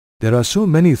There are so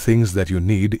many things that you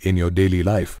need in your daily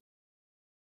life.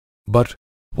 But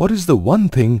what is the one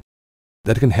thing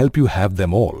that can help you have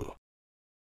them all?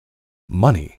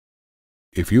 Money.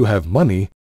 If you have money,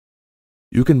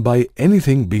 you can buy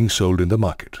anything being sold in the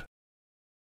market.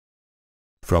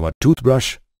 From a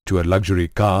toothbrush to a luxury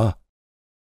car,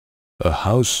 a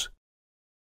house,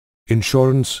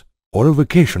 insurance, or a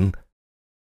vacation,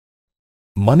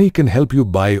 money can help you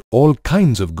buy all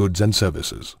kinds of goods and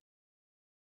services.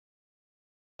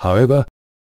 However,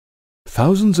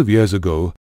 thousands of years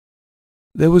ago,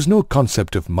 there was no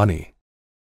concept of money.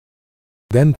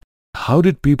 Then, how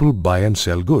did people buy and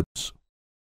sell goods?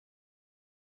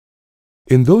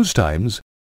 In those times,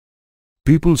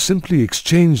 people simply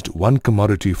exchanged one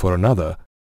commodity for another,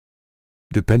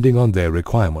 depending on their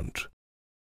requirement.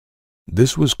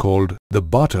 This was called the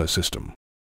barter system.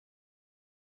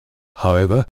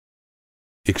 However,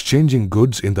 exchanging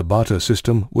goods in the barter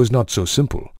system was not so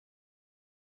simple.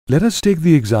 Let us take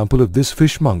the example of this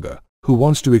fishmonger who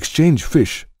wants to exchange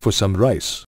fish for some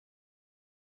rice.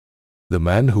 The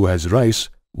man who has rice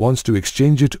wants to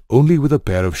exchange it only with a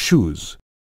pair of shoes.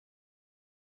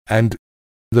 And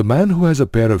the man who has a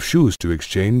pair of shoes to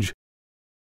exchange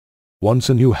wants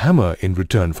a new hammer in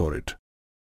return for it.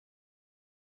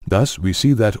 Thus, we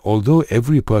see that although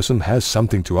every person has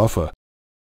something to offer,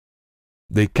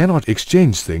 they cannot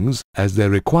exchange things as their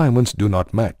requirements do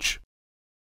not match.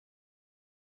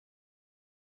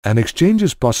 An exchange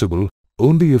is possible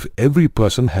only if every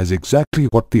person has exactly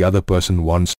what the other person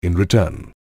wants in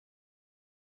return.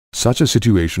 Such a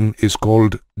situation is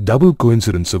called double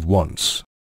coincidence of wants.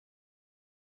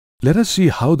 Let us see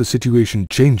how the situation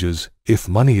changes if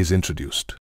money is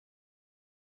introduced.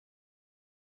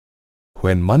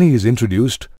 When money is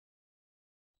introduced,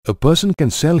 a person can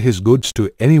sell his goods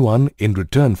to anyone in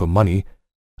return for money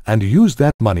and use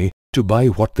that money to buy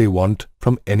what they want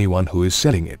from anyone who is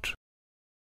selling it.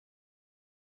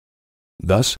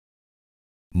 Thus,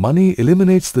 money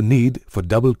eliminates the need for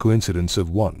double coincidence of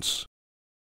wants.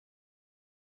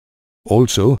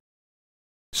 Also,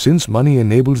 since money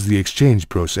enables the exchange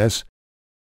process,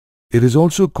 it is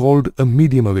also called a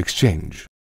medium of exchange.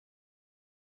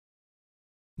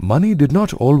 Money did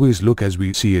not always look as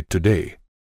we see it today.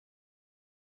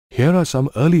 Here are some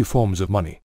early forms of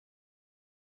money.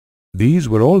 These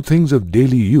were all things of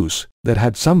daily use that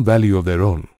had some value of their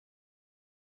own.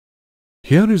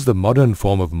 Here is the modern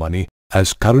form of money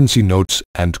as currency notes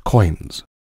and coins.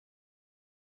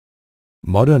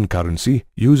 Modern currency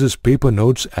uses paper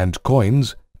notes and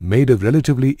coins made of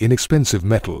relatively inexpensive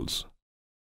metals.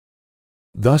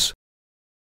 Thus,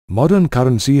 modern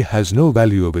currency has no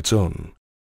value of its own.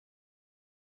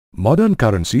 Modern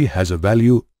currency has a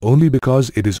value only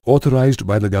because it is authorized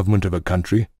by the government of a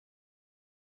country.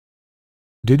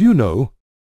 Did you know?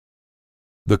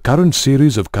 The current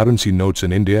series of currency notes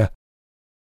in India,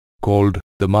 called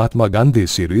the Mahatma Gandhi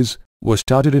series, was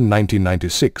started in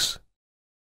 1996.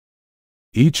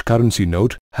 Each currency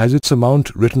note has its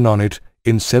amount written on it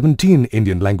in 17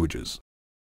 Indian languages.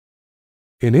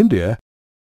 In India,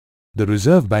 the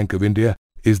Reserve Bank of India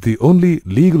is the only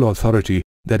legal authority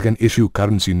that can issue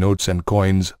currency notes and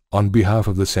coins on behalf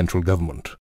of the central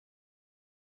government.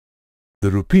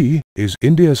 The rupee is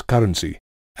India's currency,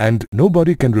 and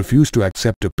nobody can refuse to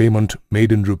accept a payment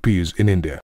made in rupees in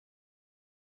India.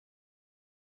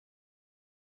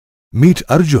 Meet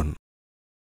Arjun.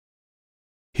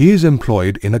 He is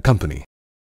employed in a company.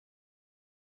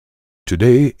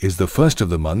 Today is the first of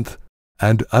the month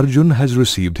and Arjun has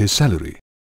received his salary.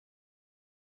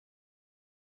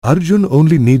 Arjun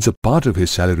only needs a part of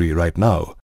his salary right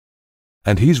now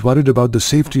and he's worried about the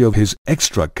safety of his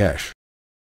extra cash.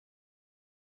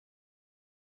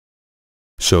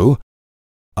 So,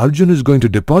 Arjun is going to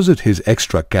deposit his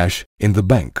extra cash in the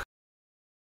bank.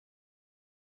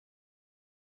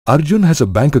 Arjun has a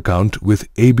bank account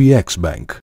with ABX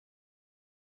Bank.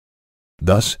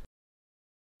 Thus,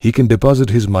 he can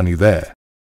deposit his money there.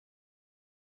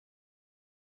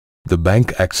 The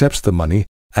bank accepts the money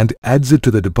and adds it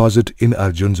to the deposit in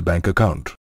Arjun's bank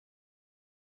account.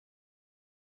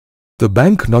 The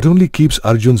bank not only keeps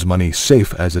Arjun's money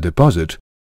safe as a deposit,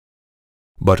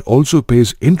 but also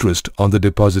pays interest on the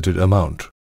deposited amount.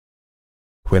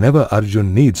 Whenever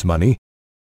Arjun needs money,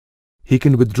 he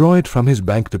can withdraw it from his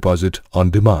bank deposit on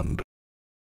demand.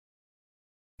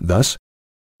 Thus,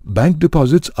 bank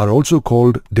deposits are also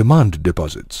called demand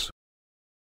deposits.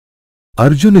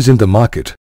 Arjun is in the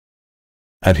market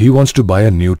and he wants to buy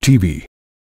a new TV,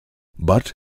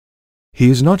 but he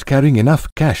is not carrying enough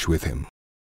cash with him.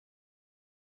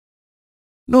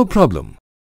 No problem.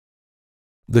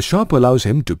 The shop allows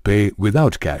him to pay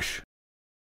without cash.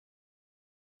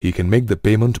 he can make the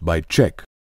payment by check.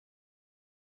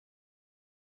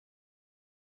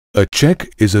 A check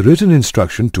is a written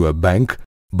instruction to a bank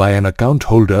by an account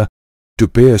holder to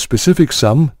pay a specific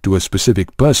sum to a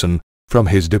specific person from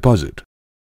his deposit.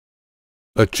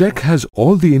 A check has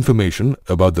all the information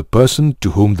about the person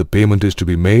to whom the payment is to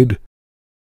be made,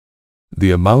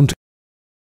 the amount,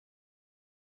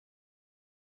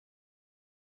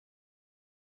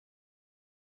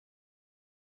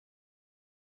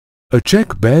 a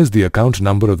check bears the account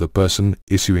number of the person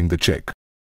issuing the check.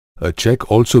 A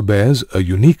check also bears a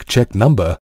unique check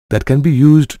number that can be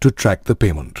used to track the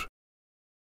payment.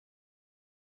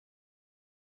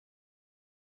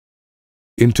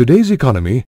 In today's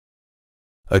economy,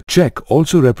 a check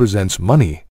also represents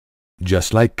money,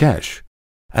 just like cash,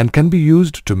 and can be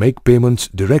used to make payments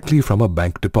directly from a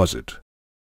bank deposit.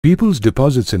 People's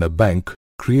deposits in a bank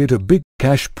create a big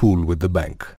cash pool with the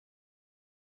bank.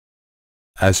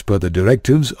 As per the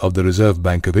directives of the Reserve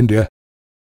Bank of India,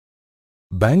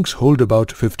 banks hold about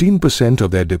 15%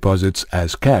 of their deposits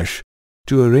as cash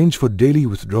to arrange for daily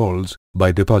withdrawals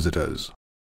by depositors.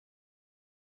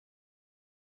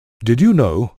 Did you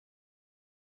know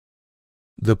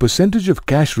the percentage of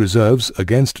cash reserves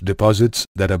against deposits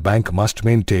that a bank must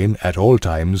maintain at all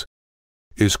times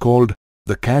is called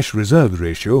the cash reserve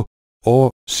ratio, or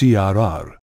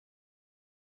CRR.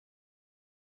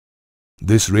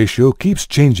 This ratio keeps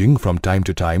changing from time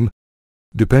to time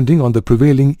depending on the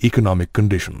prevailing economic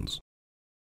conditions.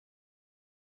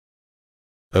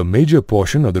 A major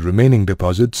portion of the remaining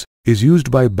deposits is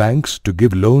used by banks to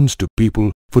give loans to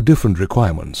people for different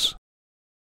requirements.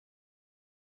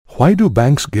 Why do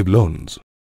banks give loans?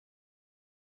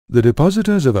 The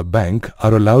depositors of a bank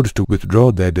are allowed to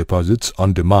withdraw their deposits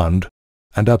on demand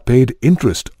and are paid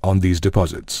interest on these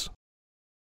deposits.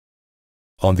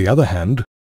 On the other hand,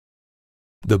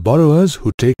 the borrowers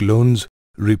who take loans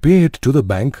repay it to the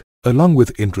bank along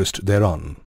with interest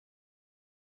thereon.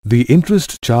 The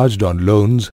interest charged on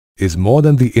loans is more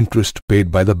than the interest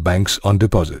paid by the banks on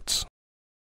deposits.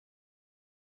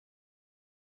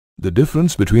 The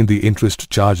difference between the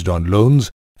interest charged on loans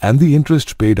and the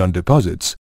interest paid on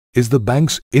deposits is the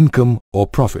bank's income or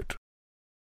profit.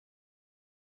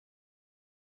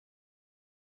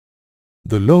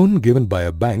 The loan given by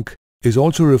a bank is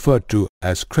also referred to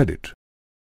as credit.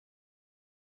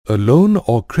 A loan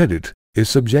or credit is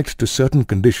subject to certain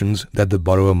conditions that the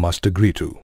borrower must agree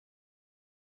to.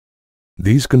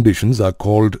 These conditions are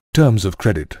called terms of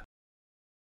credit.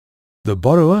 The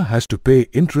borrower has to pay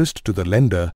interest to the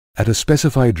lender at a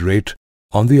specified rate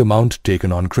on the amount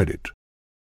taken on credit.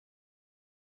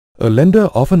 A lender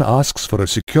often asks for a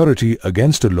security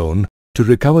against a loan to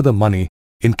recover the money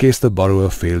in case the borrower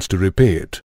fails to repay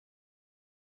it.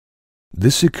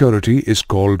 This security is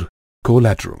called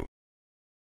collateral.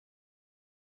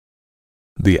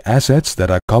 The assets that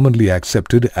are commonly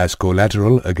accepted as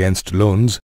collateral against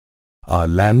loans are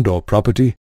land or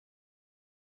property,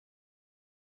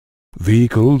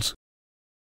 vehicles,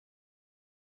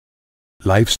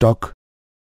 livestock,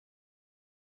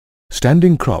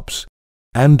 standing crops,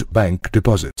 and bank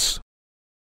deposits.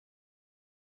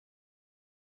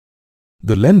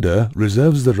 The lender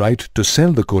reserves the right to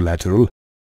sell the collateral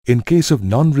in case of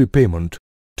non-repayment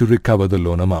to recover the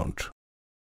loan amount.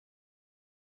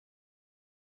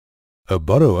 A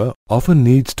borrower often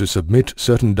needs to submit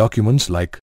certain documents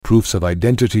like proofs of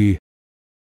identity,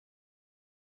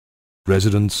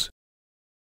 residence,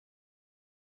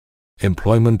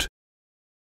 employment,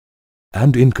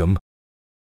 and income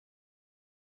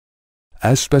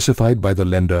as specified by the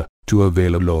lender to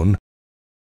avail a loan.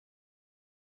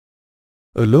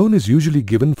 A loan is usually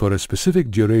given for a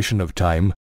specific duration of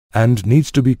time and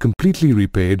needs to be completely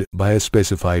repaid by a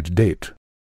specified date.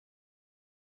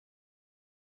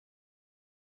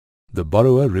 The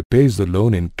borrower repays the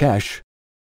loan in cash,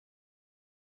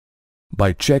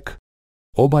 by check,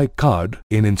 or by card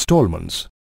in installments,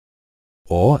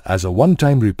 or as a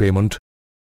one-time repayment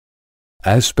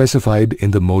as specified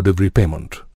in the mode of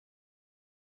repayment.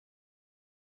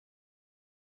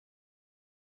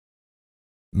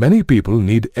 Many people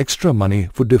need extra money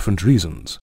for different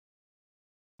reasons.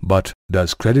 But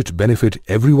does credit benefit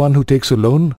everyone who takes a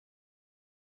loan?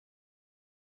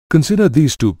 Consider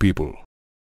these two people.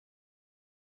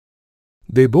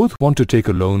 They both want to take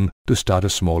a loan to start a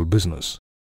small business.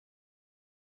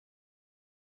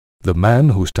 The man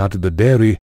who started the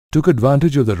dairy took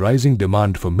advantage of the rising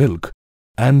demand for milk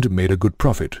and made a good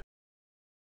profit.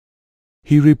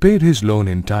 He repaid his loan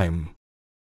in time.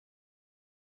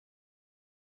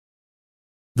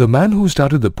 The man who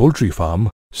started the poultry farm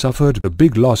suffered a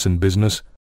big loss in business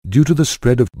due to the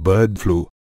spread of bird flu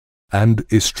and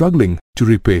is struggling to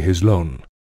repay his loan.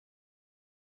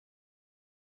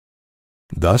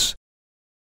 Thus,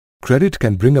 credit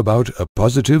can bring about a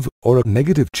positive or a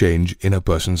negative change in a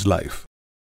person's life.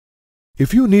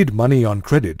 If you need money on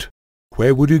credit,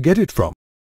 where would you get it from?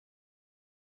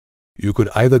 You could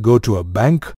either go to a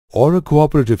bank or a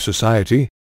cooperative society,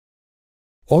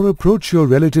 or approach your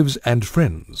relatives and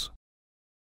friends.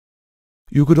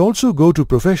 You could also go to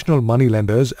professional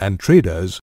moneylenders and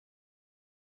traders,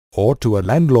 or to a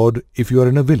landlord if you are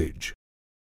in a village.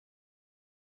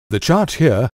 The chart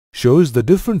here shows the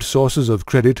different sources of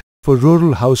credit for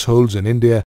rural households in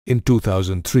India in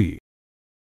 2003.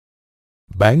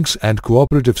 Banks and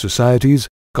cooperative societies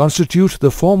constitute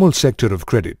the formal sector of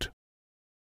credit.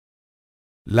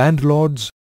 Landlords,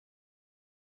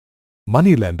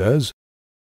 moneylenders,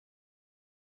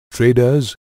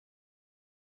 traders,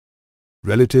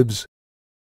 relatives,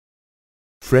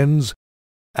 friends,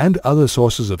 and other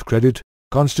sources of credit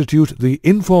constitute the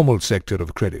informal sector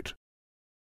of credit.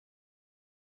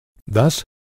 Thus,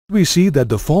 we see that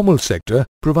the formal sector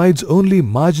provides only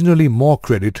marginally more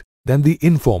credit than the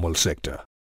informal sector.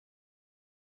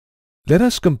 Let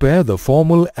us compare the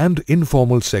formal and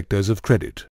informal sectors of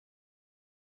credit.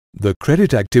 The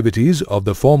credit activities of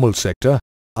the formal sector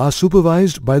are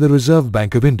supervised by the Reserve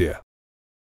Bank of India.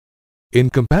 In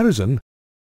comparison,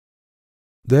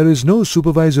 there is no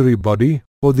supervisory body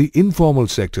for the informal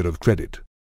sector of credit.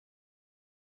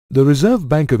 The Reserve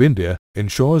Bank of India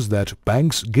ensures that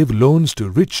banks give loans to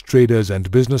rich traders and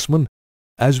businessmen,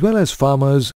 as well as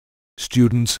farmers,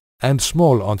 students, and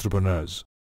small entrepreneurs.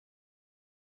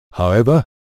 However,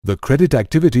 the credit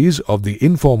activities of the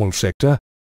informal sector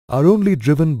are only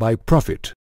driven by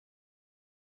profit.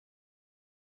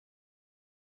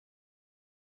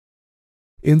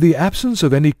 In the absence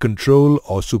of any control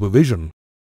or supervision,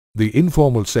 the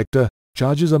informal sector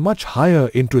charges a much higher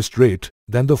interest rate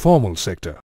than the formal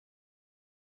sector.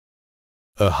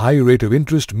 A high rate of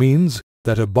interest means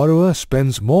that a borrower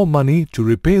spends more money to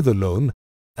repay the loan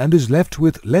and is left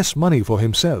with less money for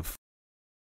himself.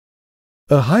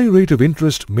 A high rate of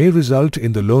interest may result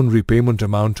in the loan repayment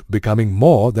amount becoming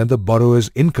more than the borrower's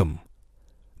income.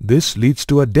 This leads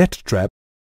to a debt trap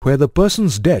where the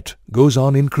person's debt goes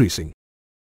on increasing.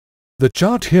 The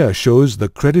chart here shows the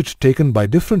credit taken by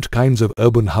different kinds of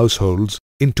urban households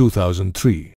in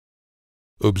 2003.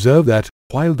 Observe that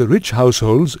while the rich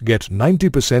households get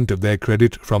 90% of their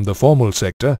credit from the formal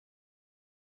sector,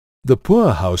 the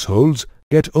poor households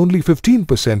get only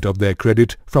 15% of their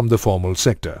credit from the formal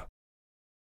sector.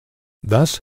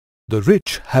 Thus, the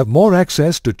rich have more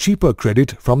access to cheaper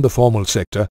credit from the formal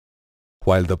sector,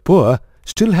 while the poor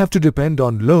still have to depend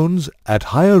on loans at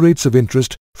higher rates of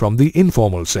interest from the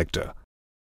informal sector.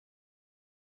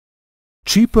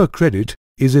 Cheaper credit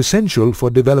is essential for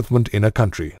development in a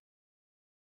country.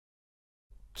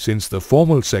 Since the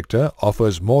formal sector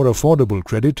offers more affordable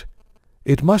credit,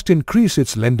 it must increase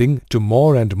its lending to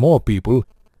more and more people,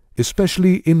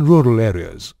 especially in rural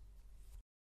areas.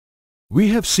 We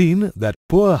have seen that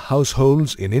poor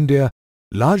households in India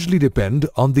largely depend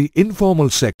on the informal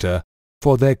sector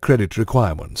for their credit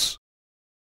requirements.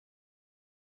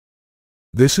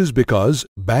 This is because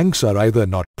banks are either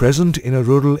not present in a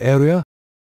rural area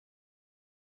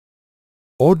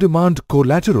or demand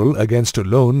collateral against a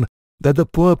loan that the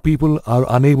poor people are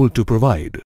unable to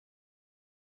provide.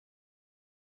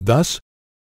 Thus,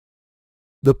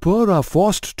 the poor are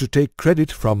forced to take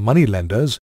credit from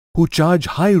moneylenders who charge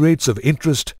high rates of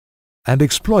interest and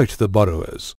exploit the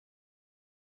borrowers.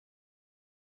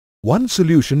 One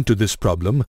solution to this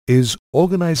problem is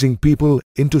organizing people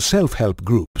into self-help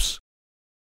groups.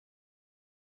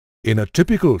 In a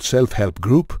typical self-help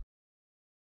group,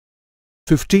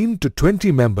 15 to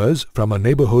 20 members from a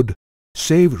neighborhood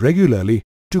save regularly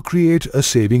to create a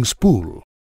savings pool.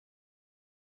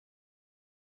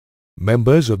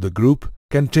 Members of the group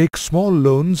can take small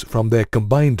loans from their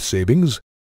combined savings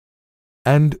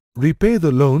and repay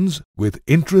the loans with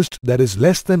interest that is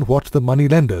less than what the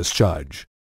moneylenders charge.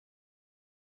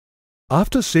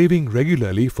 After saving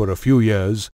regularly for a few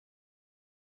years,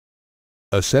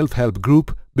 a self-help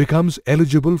group becomes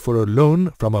eligible for a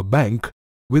loan from a bank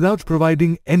without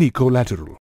providing any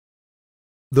collateral.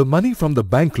 The money from the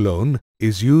bank loan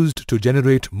is used to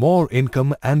generate more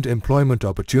income and employment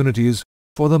opportunities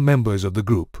for the members of the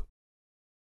group.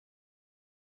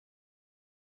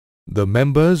 The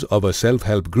members of a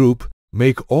self-help group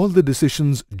make all the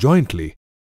decisions jointly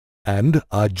and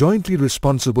are jointly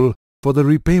responsible for the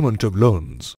repayment of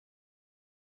loans.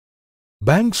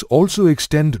 Banks also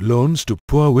extend loans to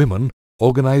poor women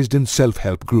organized in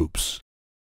self-help groups.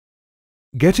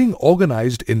 Getting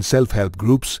organized in self-help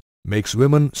groups makes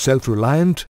women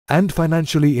self-reliant and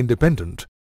financially independent,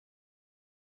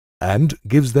 and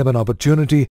gives them an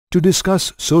opportunity to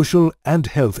discuss social and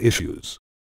health issues.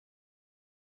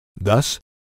 Thus,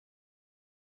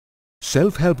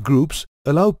 self-help groups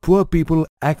allow poor people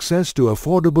access to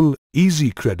affordable,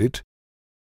 easy credit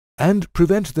and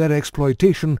prevent their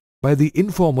exploitation by the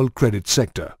informal credit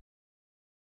sector.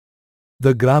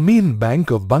 The Grameen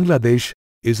Bank of Bangladesh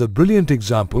is a brilliant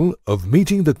example of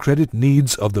meeting the credit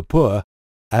needs of the poor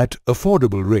at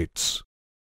affordable rates.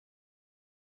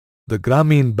 The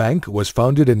Grameen Bank was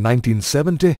founded in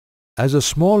 1970 as a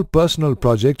small personal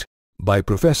project by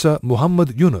Professor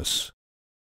Muhammad Yunus.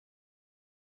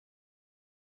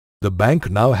 The bank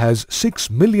now has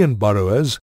 6 million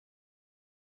borrowers,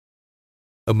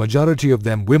 a majority of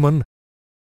them women,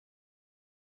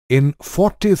 in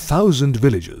 40,000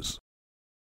 villages.